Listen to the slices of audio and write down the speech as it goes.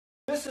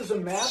This is a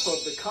map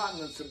of the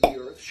continents of the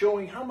Earth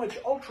showing how much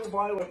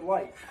ultraviolet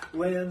light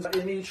lands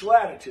in each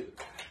latitude.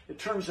 It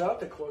turns out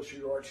the closer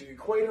you are to the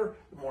equator,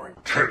 the more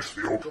intense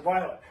the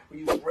ultraviolet. We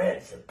use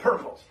reds and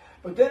purples.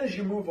 But then as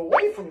you move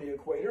away from the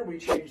equator, we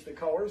change the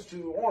colors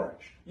to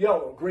orange,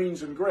 yellow,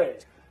 greens, and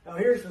grays. Now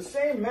here's the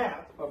same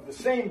map of the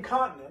same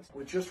continent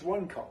with just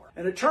one color.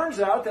 And it turns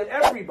out that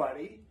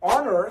everybody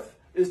on Earth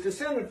is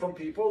descended from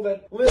people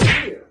that live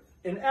here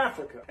in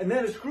Africa. And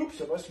then as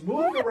groups of us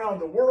moved around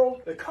the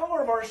world, the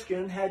color of our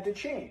skin had to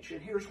change.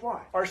 And here's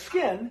why. Our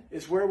skin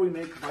is where we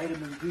make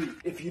vitamin D.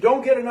 If you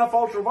don't get enough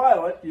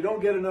ultraviolet, you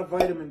don't get enough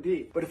vitamin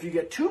D. But if you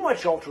get too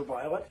much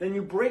ultraviolet, then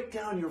you break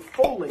down your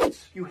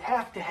folates. You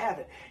have to have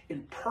it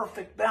in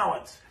perfect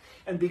balance.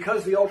 And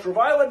because the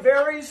ultraviolet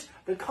varies,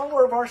 the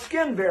color of our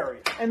skin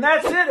varies. And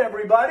that's it,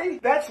 everybody.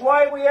 That's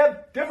why we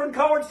have different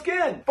colored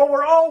skin. But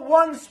we're all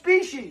one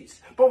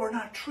species. But we're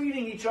not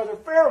treating each other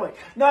fairly.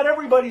 Not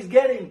everybody's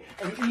getting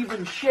an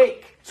even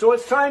shake. So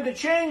it's time to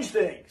change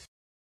things.